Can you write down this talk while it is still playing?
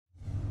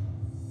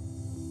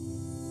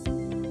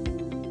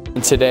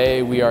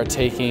Today we are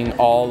taking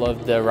all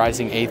of the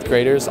rising 8th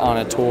graders on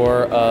a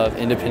tour of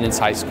Independence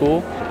High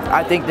School.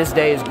 I think this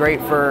day is great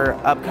for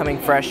upcoming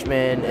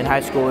freshmen and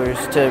high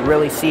schoolers to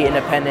really see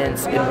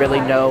Independence and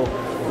really know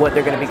what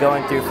they're going to be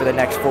going through for the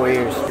next 4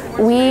 years.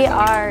 We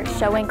are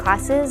showing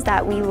classes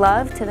that we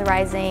love to the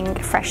rising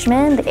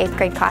freshmen, the 8th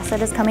grade class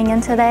that is coming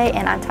in today,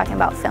 and I'm talking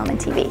about film and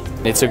TV.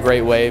 It's a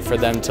great way for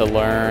them to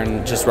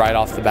learn just right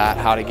off the bat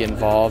how to get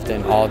involved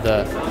in all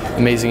the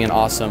amazing and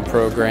awesome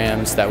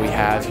programs that we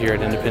have here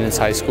at Independence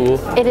High School.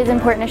 It is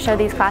important to show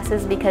these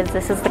classes because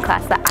this is the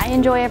class that I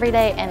enjoy every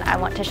day, and I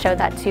want to show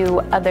that to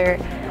other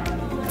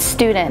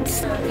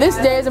students. This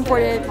day is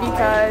important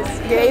because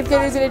the 8th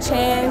graders get a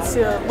chance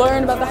to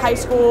learn about the high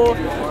school,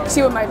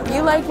 see what it might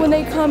be like when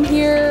they come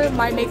here,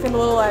 might make them a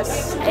little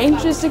less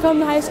anxious to come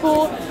to high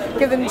school,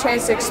 give them a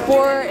chance to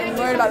explore and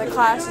learn about the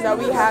classes that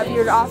we have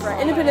here to offer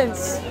at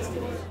Independence.